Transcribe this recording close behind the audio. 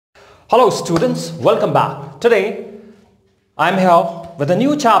Hello students, welcome back. Today I am here with a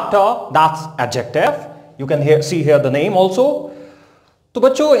new chapter, that's adjective. You can see here the name also. So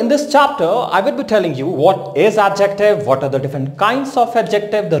bachcho, in this chapter I will be telling you what is adjective, what are the different kinds of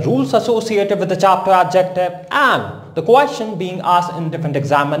adjective, the rules associated with the chapter adjective, and the question being asked in different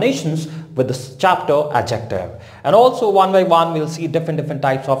examinations with this chapter adjective. And also one by one we'll see different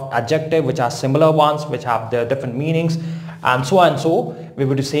types of adjective which are similar ones, which have their different meanings, and so we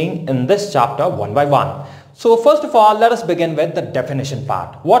will be seeing in this chapter one by one. So first of all, let us begin with the definition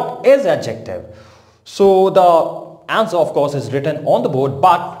part. What is adjective? So the answer of course is written on the board,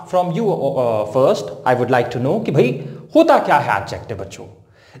 but from you first I would like to know कि भाई होता क्या है adjective बच्चों.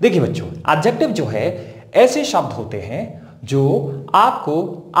 देखिए बच्चों, adjective जो है ऐसे शब्द होते हैं जो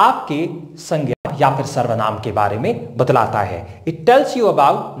आपको आपके संज्ञा या फिर सर्वनाम के बारे में बतलाता है. It tells you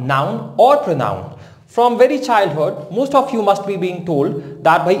about noun or pronoun. From very childhood, most of you must be being told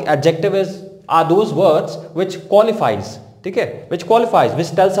that भाई adjective are those words which qualifies, ठीक है, which qualifies,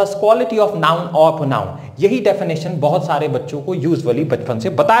 which tells us quality of noun or pronoun. यही definition बहुत सारे बच्चों को usually बचपन से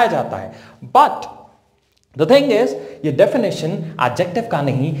बताया जाता है. But the thing is, ये definition adjective का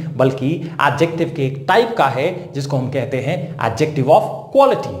नहीं बल्कि adjective के एक type का है जिसको हम कहते हैं adjective of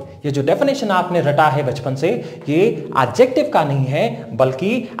quality. ये जो डेफिनेशन आपने रटा है बचपन से, ये एडजेक्टिव का नहीं है बल्कि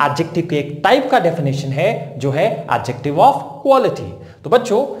एडजेक्टिव के एक टाइप का डेफिनेशन है जो है एडजेक्टिव ऑफ क्वालिटी. तो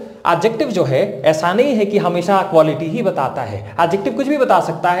बच्चों, एडजेक्टिव जो है ऐसा नहीं है कि हमेशा क्वालिटी ही बताता है. एडजेक्टिव कुछ भी बता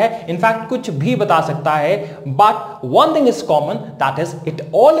सकता है, इनफैक्ट कुछ भी बता सकता है, but one thing is common, that is it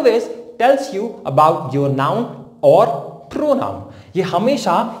always tells you about your noun और प्रोनाउन. ये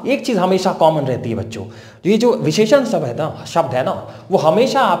हमेशा एक चीज हमेशा कॉमन रहती है बच्चों. ये जो विशेषण शब्द है ना, वो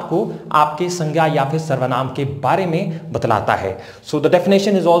हमेशा आपको आपके संज्ञा या फिर सर्वनाम के बारे में बतलाता है. So the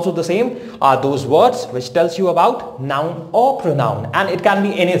definition is also the same, are those words which tells you about noun और pronoun, and it can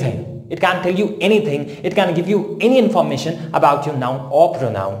be anything. It can tell you anything. It can give you any information about your noun or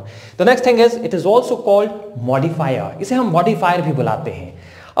pronoun. The next thing is, it is also called modifier. इसे हम modifier भी बुलाते हैं.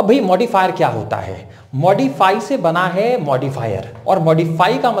 अब भाई modifier क्या होता है? मॉडिफाई से बना है मॉडिफायर, और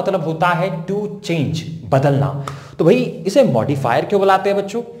मॉडिफाई का मतलब होता है टू चेंज, बदलना. तो भाई इसे मॉडिफायर क्यों बुलाते हैं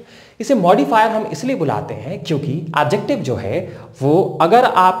बच्चों? इसे मॉडिफायर हम इसलिए बुलाते हैं क्योंकि एडजेक्टिव जो है वो अगर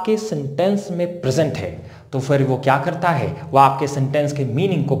आपके सेंटेंस में प्रेजेंट है तो फिर वो क्या करता है, वो आपके सेंटेंस के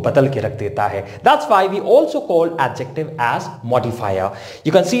मीनिंग को बदल के रख देता है. That's why we also call adjective as modifier.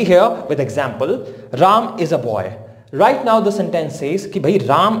 You can see here with example, Ram is a boy. Right now the sentence says कि भाई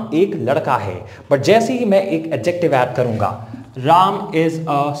राम एक लड़का है, बट जैसे ही मैं एक एडजेक्टिव ऐड करूंगा, Ram is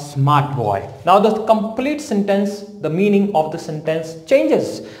a smart boy, now the complete sentence, the meaning of the sentence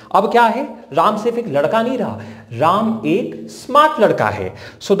changes. अब क्या है, राम सिर्फ एक लड़का नहीं रहा, राम एक स्मार्ट लड़का है.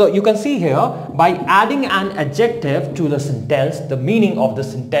 So you can see here, by adding an adjective to the sentence, the meaning of the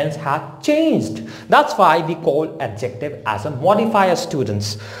sentence has changed. That's why we call adjective as a modifier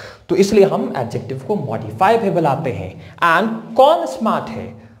students. तो इसलिए हम एडजेक्टिव को मॉडिफाई भी बुलाते हैं. And कौन smart है?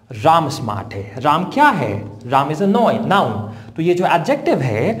 Ram smart है. राम क्या है? Ram is a noun. तो ये जो एडजेक्टिव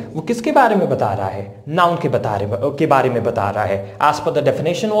है वो किसके बारे में बता रहा है? नाउन के बारे में बता रहा है. As per the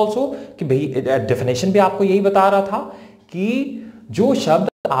definition also, कि भाई डेफिनेशन भी आपको यही बता रहा था कि जो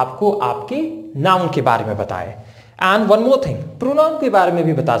शब्द आपको आपके नाउन के बारे में बताए. And one more thing, pronoun के बारे में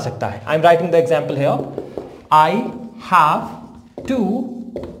भी बता सकता है. I am writing the example here, I have two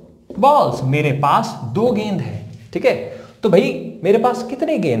balls. मेरे पास दो गेंद है. ठीक है, तो भाई मेरे पास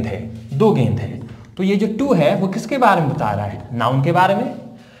कितने गेंद है? दो गेंद है. तो ये जो टू है वो किसके बारे में बता रहा है? नाउन के बारे में.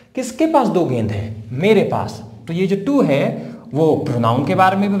 किसके पास दो गेंद है? मेरे पास. तो ये जो टू है वो प्रोनाउन के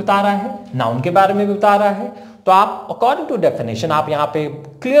बारे में भी बता रहा है, नाउन के बारे में भी बता रहा है. तो आप अकॉर्डिंग टू डेफिनेशन आप यहाँ पे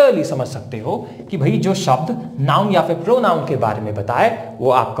क्लियरली समझ सकते हो कि भाई जो शब्द नाउन या फिर प्रोनाउन के बारे में बताए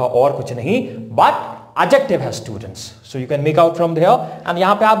वो आपका और कुछ नहीं बट adjective है students. So you can make out from there. and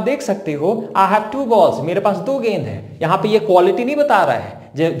यहाँ पे आप देख सकते हो, I have two balls. मेरे पास दो गेंद है. यहाँ पे ये क्वालिटी नहीं बता रहा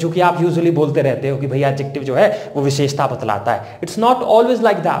है जो कि आप यूजुअली बोलते रहते हो कि भाई एडजेक्टिव जो है वो विशेषता बतलाता है. It's not always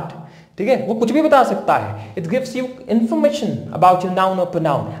like that. ठीक है, वो कुछ भी बता सकता है. It gives you information about your noun और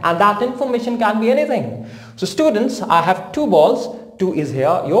pronoun, and that information can be anything. So students, I have two balls. Two is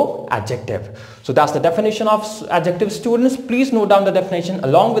here your adjective. So that's the definition of adjective, students. Please note down the definition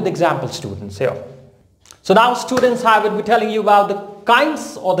along with example, students, here. So now students, I will be telling you about the kinds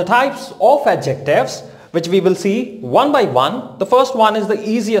or the types of adjectives which we will see one by one. The first one is the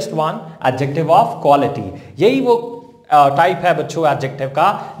easiest one, adjective of quality. यही वो type है बच्चों adjective का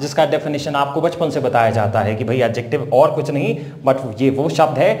जिसका definition आपको बचपन से बताया जाता है कि भाई एडजेक्टिव और कुछ नहीं बट ये वो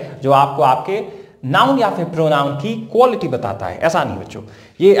शब्द है जो आपको आपके नाउन या फिर प्रोनाउन की क्वालिटी बताता है। ऐसा नहीं बच्चों,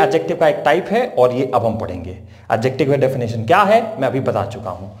 ये एडजेक्टिव का एक टाइप है और ये अब हम पढ़ेंगे। एडजेक्टिव का डेफिनेशन क्या है मैं अभी बता चुका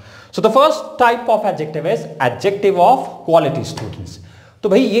हूं। So the first type of adjective is adjective of quality students. तो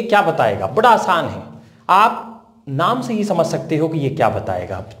भाई ये क्या बताएगा, बड़ा आसान है, आप नाम से ही समझ सकते हो कि ये क्या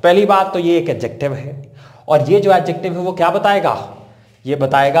बताएगा। पहली बात तो ये एक एडजेक्टिव है और ये जो एडजेक्टिव है वो क्या बताएगा, ये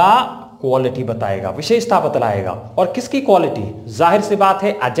बताएगा क्वालिटी बताएगा, विशेषता बतलाएगा। और किसकी क्वालिटी, जाहिर सी बात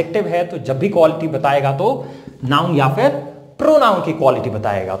है एडजेक्टिव है तो जब भी क्वालिटी बताएगा तो नाउन या फिर प्रोनाउन की क्वालिटी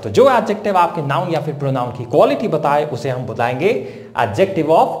बताएगा। तो जो एडजेक्टिव आपके नाउन या फिर प्रोनाउन की क्वालिटी बताए उसे हम बताएंगे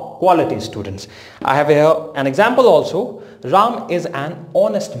adjective of quality students. I have here an example also, Ram is an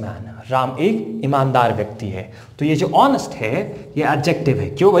honest man. Ram एक ईमानदार व्यक्ति है। तो ये जो ऑनेस्ट है ये एडजेक्टिव है।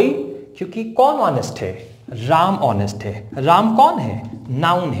 क्यों भाई, क्योंकि कौन ऑनेस्ट है, राम ऑनेस्ट है। राम कौन है,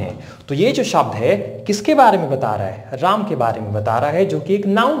 नाउन है। तो ये जो शब्द है किसके बारे में बता रहा है, राम के बारे में बता रहा है जो कि एक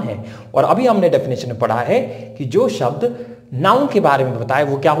नाउन है। और अभी हमने डेफिनेशन में पढ़ा है कि जो शब्द नाउन के बारे में बताए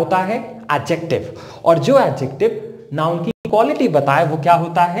वो क्या होता है, एडजेक्टिव। और जो एडजेक्टिव नाउन की क्वालिटी बताए वो क्या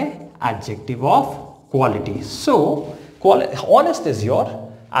होता है, adjective of quality. So honest is your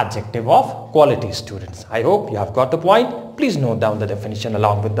adjective of quality students. I hope you have got the point. Please note down the definition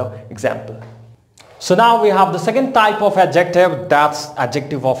along with the example. So now we have the second type of adjective, that's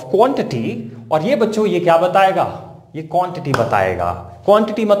adjective of quantity. और ये बच्चों ये क्या बताएगा, ये quantity बताएगा।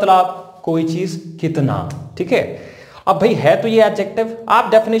 quantity मतलब कोई चीज कितना, ठीक है। अब भाई है तो ये adjective,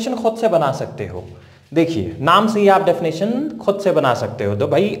 आप definition खुद से बना सकते हो। देखिए नाम से ही आप डेफिनेशन खुद से बना सकते हो। तो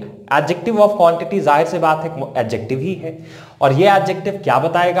भाई एडजेक्टिव ऑफ क्वांटिटी जाहिर से बात है एडजेक्टिव ही है। और ये एडजेक्टिव क्या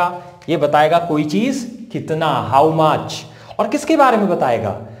बताएगा, ये बताएगा कोई चीज कितना, हाउ मच। और किसके बारे में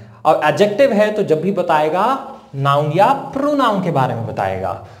बताएगा, और एडजेक्टिव है तो जब भी बताएगा नाउन या प्रोनाउन के बारे में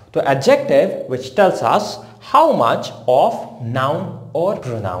बताएगा। तो adjective which tells us how much of noun और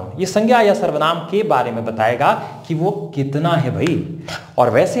प्रोनाउन, ये संज्ञा या सर्वनाम के बारे में बताएगा कि वो कितना है भाई। और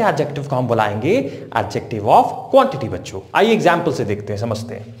वैसे एडजेक्टिव को हम बुलाएंगे एडजेक्टिव ऑफ क्वांटिटी। बच्चों आइए एग्जांपल से देखते हैं,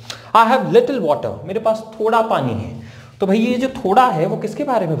 समझते हैं। आई हैव लिटिल वाटर, मेरे पास थोड़ा पानी है। तो भाई ये जो थोड़ा है वो किसके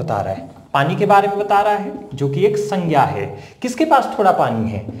बारे में बता रहा है, पानी के बारे में बता रहा है जो कि एक संज्ञा है। किसके पास थोड़ा पानी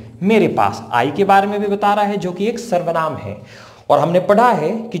है, मेरे पास। आई के बारे में भी बता रहा है जो कि एक सर्वनाम है। और हमने पढ़ा है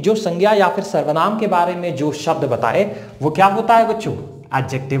कि जो संज्ञा या फिर सर्वनाम के बारे में जो शब्द बताए वो क्या होता है बच्चों,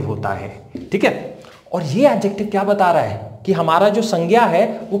 एडजेक्टिव होता है, ठीक है। और ये एडजेक्टिव क्या बता रहा है कि हमारा जो संज्ञा है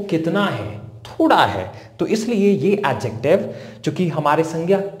वो कितना है, थोड़ा है। तो इसलिए ये एडजेक्टिव जो कि हमारे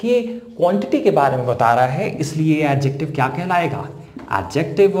संज्ञा के क्वांटिटी के बारे में बता रहा है, इसलिए ये एडजेक्टिव क्या कहलाएगा,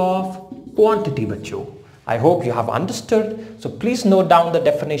 एडजेक्टिव ऑफ क्वांटिटी। बच्चों I hope you have understood, so please note down the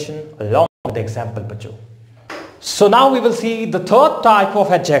definition along with the example बच्चों। So now we will see the third type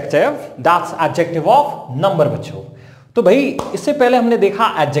of adjective, that's adjective of number बच्चों। तो भाई इससे पहले हमने देखा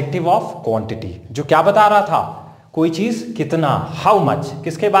adjective of quantity, जो क्या बता रहा था, कोई चीज कितना, how much,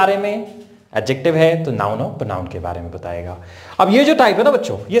 किसके बारे में, adjective है तो noun और pronoun के बारे में बताएगा। अब ये जो टाइप है ना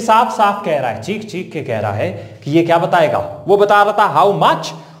बच्चों, ये साफ साफ कह रहा है, चीख चीख के कह रहा है कि ये क्या बताएगा, वो बता रहा था how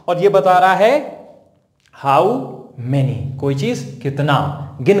much और ये बता रहा है how many, कोई चीज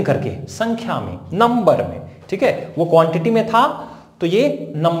कितना, गिन करके, संख्या में, नंबर में, ठीक है। वो क्वांटिटी में था तो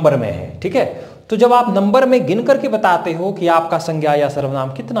ये नंबर में है, ठीक है। तो जब आप नंबर में गिन करके बताते हो कि आपका संज्ञा या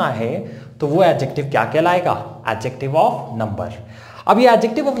सर्वनाम कितना है तो वो एडजेक्टिव क्या कहलाएगा, एडजेक्टिव ऑफ नंबर। अब ये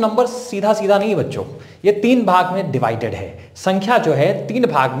एडजेक्टिव ऑफ नंबर सीधा सीधा नहीं बच्चों, ये 3 भाग में डिवाइडेड है। संख्या जो है 3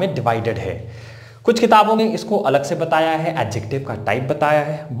 भाग में डिवाइडेड है। कुछ किताबों ने इसको अलग से बताया है, एडजेक्टिव का टाइप बताया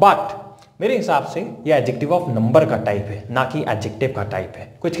है, बट मेरे हिसाब से ये एडजेक्टिव ऑफ नंबर का टाइप है, ना कि एडजेक्टिव का टाइप है।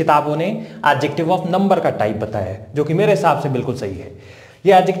 कुछ किताबों ने एडजेक्टिव ऑफ नंबर का टाइप बताया है, जो कि मेरे हिसाब से बिल्कुल सही है।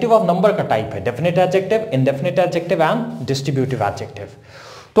 ये एडजेक्टिव ऑफ नंबर का टाइप है, definite adjective, indefinite adjective and distributive adjective.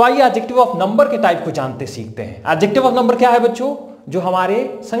 तो आइए एडजेक्टिव ऑफ नंबर के टाइप को जानते सीखते हैं। एडजेक्टिव ऑफ नंबर क्या है बच्चों, जो हमारे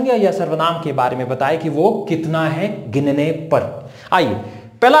संज्ञा या सर्वनाम के बारे में बताए कि वो कितना है गिनने पर। आइए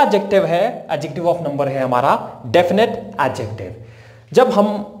पहला एडजेक्टिव है, एडजेक्टिव ऑफ नंबर है हमारा डेफिनेट एडजेक्टिव। जब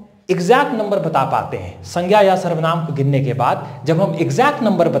हम एग्जैक्ट नंबर बता पाते हैं, संज्ञा या सर्वनाम को गिनने के बाद जब हम एग्जैक्ट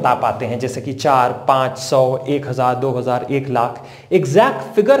नंबर बता पाते हैं, जैसे कि 4, 5, 100, 1000, 2000, 1 लाख,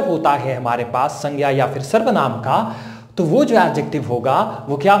 एग्जैक्ट फिगर होता है हमारे पास संज्ञा या फिर सर्वनाम का, तो वो जो एडजेक्टिव होगा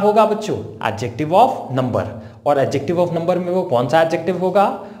वो क्या होगा बच्चों, एडजेक्टिव ऑफ नंबर। और एडजेक्टिव ऑफ नंबर में वो कौन सा एडजेक्टिव होगा,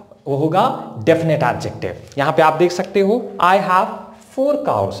 वो होगा डेफिनेट एडजेक्टिव। यहां पे आप देख सकते हो, आई हैव 4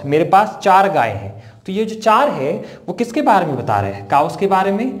 काउस, मेरे पास 4 गाय हैं। तो ये जो 4 है वो किसके बारे में बता रहे हैं, काउस के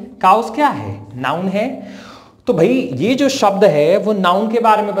बारे में। काउस क्या है, नाउन है। तो भाई ये जो शब्द है वो नाउन के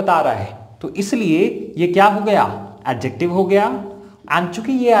बारे में बता रहा है, तो इसलिए ये क्या हो गया, एडजेक्टिव हो गया। एंड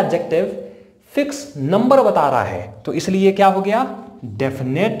चूंकि ये एडजेक्टिव फिक्स नंबर बता रहा है तो इसलिए क्या हो गया,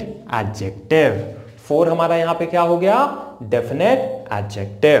 डेफिनेट एडजेक्टिव। 4 हमारा यहां पे क्या हो गया? Definite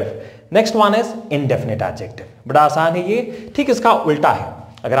adjective. Next one is indefinite adjective. बड़ा आसान है ये, ठीक इसका उल्टा है।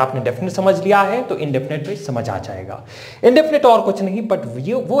 अगर आपने डेफिनेट समझ लिया है तो इनडेफिनेट भी समझ आ जाएगा। इनडेफिनेट और कुछ नहीं बट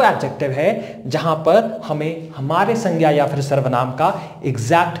वो एडजेक्टिव है जहां पर हमें हमारे संज्ञा या फिर सर्वनाम का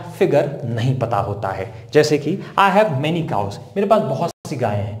एग्जैक्ट फिगर नहीं पता होता है। जैसे कि आई हैव मेनी काउज, मेरे पास बहुत सी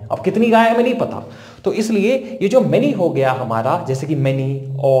गायें हैं। अब कितनी गायें हमें नहीं पता, तो इसलिए ये जो मेनी हो गया हमारा, जैसे कि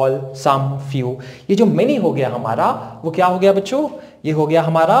मेनी, ऑल, सम, फ्यू, ये जो मेनी हो गया हमारा वो क्या हो गया बच्चों? ये हो गया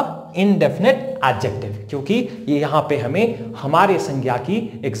हमारा इनडेफिनेट एडजेक्टिव, क्योंकि ये यहां पे हमें हमारे संज्ञा की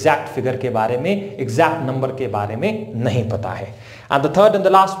एग्जैक्ट फिगर के बारे में, एग्जैक्ट नंबर के बारे में नहीं पता है। And the third and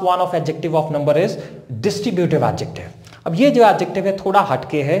the last one of adjective of number is distributive adjective. अब ये जो एडजेक्टिव है थोड़ा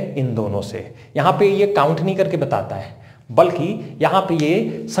हटके है इन दोनों से। यहां पे ये काउंट नहीं करके बताता है, बल्कि यहां पे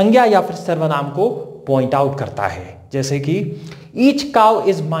ये संज्ञा या फिर सर्वनाम को पॉइंट आउट करता है। जैसे कि ईच काउ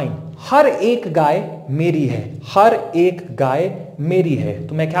इज माइन, हर एक गाय मेरी है, हर एक गाय मेरी है।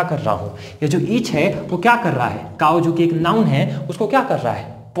 तो मैं क्या कर रहा हूं? ये जो ईच है वो क्या कर रहा है? काउ जो कि एक नाउन है उसको क्या कर रहा है?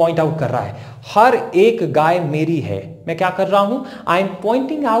 पॉइंट आउट कर रहा है। हर एक गाय मेरी है। मैं क्या कर रहा हूं? I am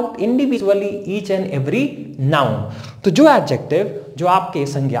pointing out individually each and every noun. तो जो एडजेक्टिव जो आपके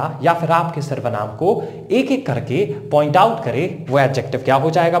संज्ञा या फिर आपके सर्वनाम को एक एक करके पॉइंट आउट करे वो एडजेक्टिव क्या हो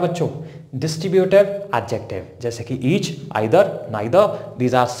जाएगा बच्चों? Distributive adjective. जैसे कि each, either, neither,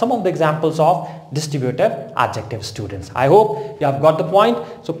 these are some of the examples of distributive adjective students. I hope you have got the point.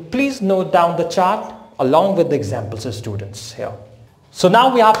 So please note down the chart along with the examples students here. So now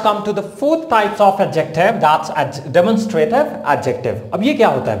we have come to the fourth types of adjective, that's demonstrative adjective. अब ये क्या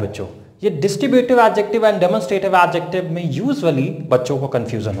होता है बच्चों? ये distributive adjective and demonstrative adjective में usually बच्चों को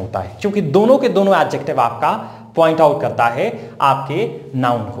कंफ्यूजन होता है, क्योंकि दोनों के दोनों एडजेक्टिव आपका पॉइंट आउट करता है आपके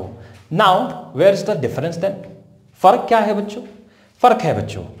नाउन को। Now where is the difference then? फर्क क्या है बच्चों? फर्क है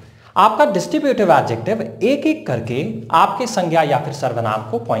बच्चों, आपका डिस्ट्रीब्यूटिव एडजेक्टिव एक एक करके आपके संज्ञा या फिर सर्वनाम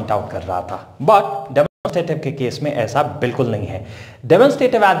को पॉइंट आउट कर रहा था, बट डेमोन्स्ट्रेटिव के केस में ऐसा बिल्कुल नहीं है।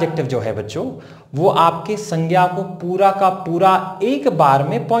 डेमोन्स्ट्रेटिव एडजेक्टिव जो है बच्चों वो आपके संज्ञा को पूरा का पूरा एक बार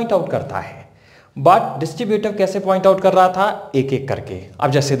में पॉइंट आउट करता है, बट डिस्ट्रीब्यूटिव कैसे पॉइंट आउट कर रहा था? एक एक करके।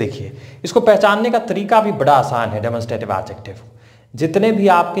 अब जैसे देखिए, इसको पहचानने का तरीका भी बड़ा आसान है। डेमोन्स्ट्रेटिव एडजेक्टिव, जितने भी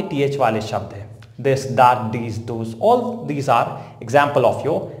आपके टीएच वाले शब्द हैं, this, that, these, those, all these are example of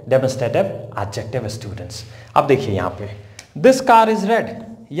your demonstrative adjective students. अब देखिए यहाँ पे, दिस कार इज रेड,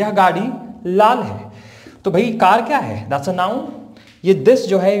 यह गाड़ी लाल है। तो भाई कार क्या है? That's a noun. ये दिस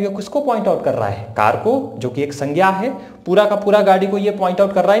जो है ये किसको पॉइंट आउट कर रहा है? कार को, जो कि एक संज्ञा है। पूरा का पूरा गाड़ी को ये पॉइंट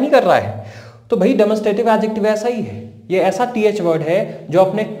आउट कर रहा है, नहीं कर रहा है? तो भाई डेमोन्स्ट्रेटिव एडजेक्टिव ऐसा ही है। ये ऐसा टीएच वर्ड है जो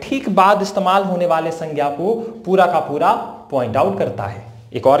अपने ठीक बाद इस्तेमाल होने वाले संज्ञा को पूरा का पूरा पॉइंट आउट करता है।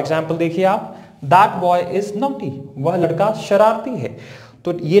 एक और एग्जांपल देखिए आप, दैट बॉय इज नॉटी, वह लड़का शरारती है।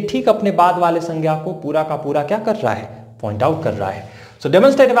 तो ये ठीक अपने बाद वाले संज्ञा को पूरा का पूरा क्या कर रहा है? पॉइंट आउट कर रहा है। सो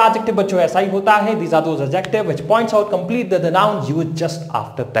डेमोन्स्ट्रेटिव एडजेक्टिव बच्चों ऐसा ही होता है। These are those adjectives which points out complete the noun used just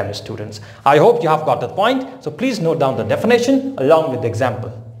after them, students. I hope you have got the point. So please note down the definition along with the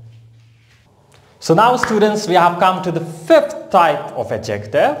example. So now students, we have come to the fifth type of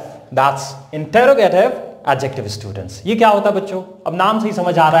adjective, that's interrogative adjective students. ये क्या होता है बच्चों? अब नाम से ही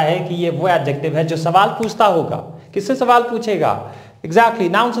समझ आ रहा है कि ये वो adjective है जो सवाल पूछता होगा। किससे सवाल पूछेगा? Exactly,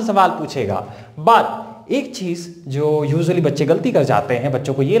 नाउन से सवाल पूछेगा। But एक चीज जो यूजुअली बच्चे गलती कर जाते हैं,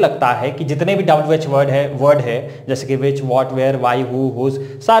 बच्चों को ये लगता है कि जितने भी WH वर्ड है जैसे कि विच, what, where, why, who, whose,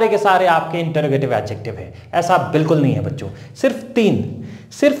 सारे के सारे आपके इंटरोगेटिव एडजेक्टिव है। ऐसा बिल्कुल नहीं है बच्चों।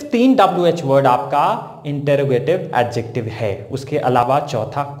 सिर्फ तीन WH वर्ड आपका इंटरोगेटिव एडजेक्टिव है, उसके अलावा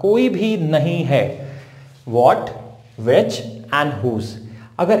चौथा कोई भी नहीं है। What, which and whose.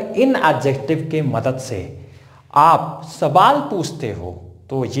 अगर इन एडजेक्टिव के मदद से आप सवाल पूछते हो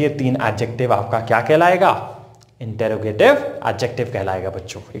तो ये तीन एडजेक्टिव आपका क्या कहलाएगा? इंटरोगेटिव एडजेक्टिव कहलाएगा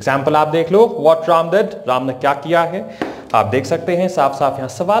बच्चों। एग्जाम्पल आप देख लो, व्हाट राम डिड, राम ने क्या किया है। आप देख सकते हैं साफ साफ यहाँ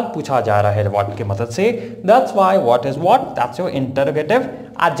सवाल पूछा जा रहा है व्हाट की मदद से। That's why what is what, that's your interrogative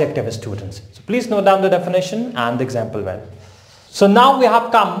adjective students. So please note down the definition and the example well. So now we have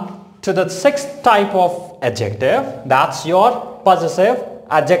come to the sixth type of adjective, that's your positive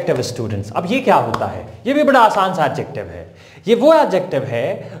adjective students. अब ये क्या होता है? ये भी बड़ा आसान सा एडजेक्टिव है। ये वो एडजेक्टिव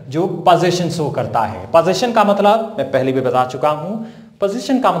है जो पोजीशन शो करता है। पोजीशन का मतलब मैं पहले भी बता चुका हूं,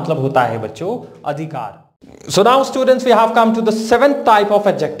 पोजीशन का मतलब होता है बच्चों अधिकार। So now students, we have come to the seventh type of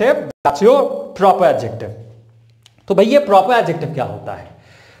adjective, that's your proper adjective. तो भाई ये प्रॉपर एडजेक्टिव क्या होता है?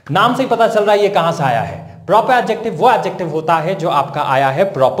 नाम से ही पता चल रहा है ये कहां से आया है। प्रॉपर एडजेक्टिव वो एडजेक्टिव होता है जो आपका आया है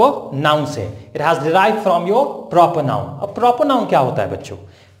प्रॉपर नाउन से। It has derived from your proper noun. अब प्रॉपर नाउन क्या होता है बच्चों?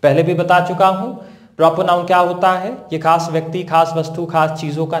 पहले भी बता चुका हूं, प्रॉपर नाउन क्या होता है? ये खास व्यक्ति, खास वस्तु, खास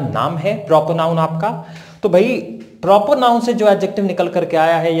चीजों का नाम है प्रॉपर नाउन आपका। तो भाई प्रॉपर नाउन से जो एडजेक्टिव निकल करके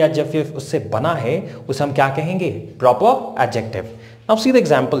आया है या जब फिर उससे बना है उसे हम क्या कहेंगे? Proper adjective. Now see the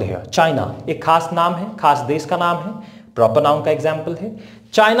example here. China एक खास नाम है, खास देश का नाम है, प्रॉपर नाउन का एग्जांपल है।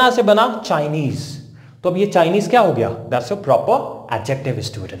 चाइना से बना चाइनीज, तो अब ये चाइनीज क्या हो गया? That's your proper adjective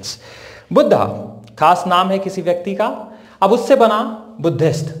students. Buddha खास नाम है किसी व्यक्ति का, अब उससे बना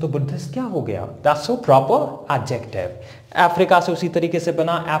बुद्धिस्ट, तो बुद्धिस्ट क्या हो गया? That's your proper adjective. Africa से उसी तरीके से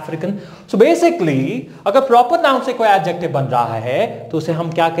बना अफ्रीकन। सो बेसिकली अगर प्रॉपर नाउन से कोई एडजेक्टिव बन रहा है तो उसे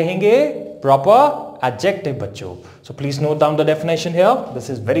हम क्या कहेंगे? प्रॉपर एडजेक्टिव बच्चों। So please note down the definition here, this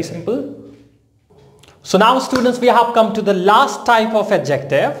is very simple. So now students, we have come to the last type of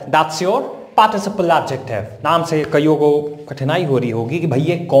adjective, that's your participle adjective. नाम से कईयों को कठिनाई हो रही होगी कि भाई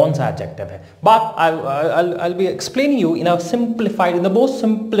ये कौन सा adjective है, but I'll be explaining you in a simplified, in the most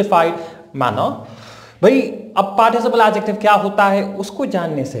simplified manner. भाई अब participle adjective क्या होता है उसको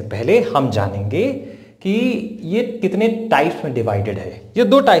जानने से पहले हम जानेंगे कि ये कितने टाइप्स में डिवाइडेड है। ये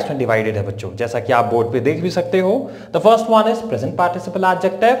दो टाइप्स में डिवाइडेड है बच्चों, जैसा कि आप बोर्ड पे देख भी सकते हो। The first one is present participle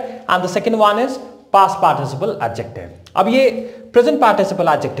adjective and the second one is past participle adjective. अब ये प्रेजेंट पार्टिसिपल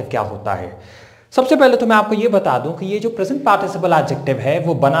एडजेक्टिव क्या होता है? सबसे पहले तो मैं आपको ये बता दूं कि ये जो प्रेजेंट पार्टिसिपल एडजेक्टिव है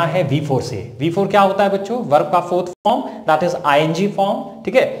वो बना है V4 से। V4 क्या होता है बच्चों? वर्ब का fourth form, that is ING form.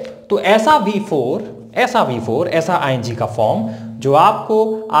 ठीक है, तो ऐसा V4 ऐसा आईएनजी का फॉर्म जो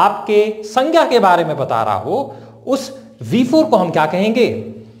आपको आपके संज्ञा के बारे में बता रहा हो, उस V4 को हम क्या कहेंगे?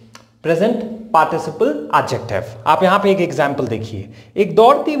 Present participle adjective. आप यहां पे एक एग्जांपल देखिए, एक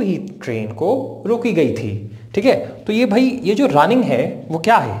दौड़ती हुई ट्रेन को रोकी गई थी। ठीक है, तो ये भाई ये जो रनिंग है वो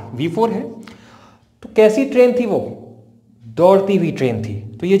क्या है? V4 है। तो कैसी ट्रेन थी वो? दौड़ती हुई ट्रेन थी।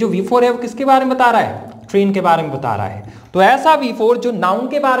 तो ये जो V4 है वो किसके बारे में बता रहा है? ट्रेन के बारे में बता रहा है। तो ऐसा V4 जो नाउन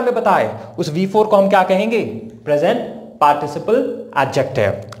के बारे में बताए, उस V4 को हम क्या कहेंगे? Present participle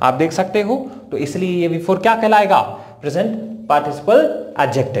adjective. आप देख सकते हो, तो इसलिए ये V4 क्या कहलाएगा? Present participle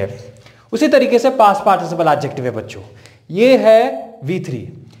adjective. उसी तरीके से पास्ट पार्टिसिपल एडजेक्टिव है बच्चों, ये है V3।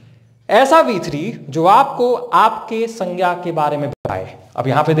 ऐसा V3 जो आपको आपके संज्ञा के बारे में बताए। अब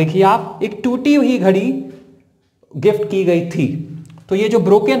यहां पे देखिए आप, एक टूटी हुई घड़ी गिफ्ट की गई थी, तो ये जो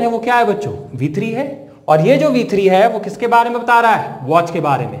ब्रोकन है वो क्या है बच्चों? V3 है। और ये जो V3 है वो किसके बारे में बता रहा है? वॉच के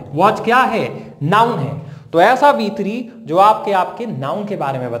बारे में। वॉच क्या है? नाउन है। तो ऐसा V3 जो आपके नाउन के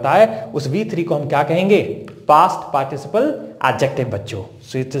बारे में बताए, उस V3 को हम क्या कहेंगे? पास्ट पार्टिसिपल एडजेक्टिव बच्चों।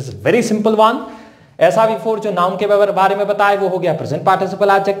 So it is very simple one. ऐसा V4 जो नाउन के बारे में बताए वो हो गया प्रेजेंट पार्टिसिपल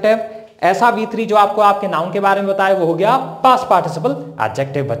एडजेक्टिव। ऐसा V3 जो आपको आपके नाउन के बारे में बताए वो हो गया पास्ट पार्टिसिपल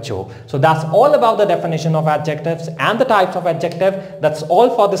एडजेक्टिव बच्चों। So that's all about the definition of adjectives and the types of adjective. That's all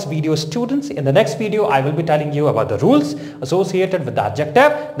for this video students. In the next video I will be telling you about the rules associated with the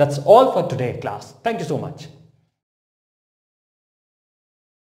adjective. That's all for today class. Thank you so much.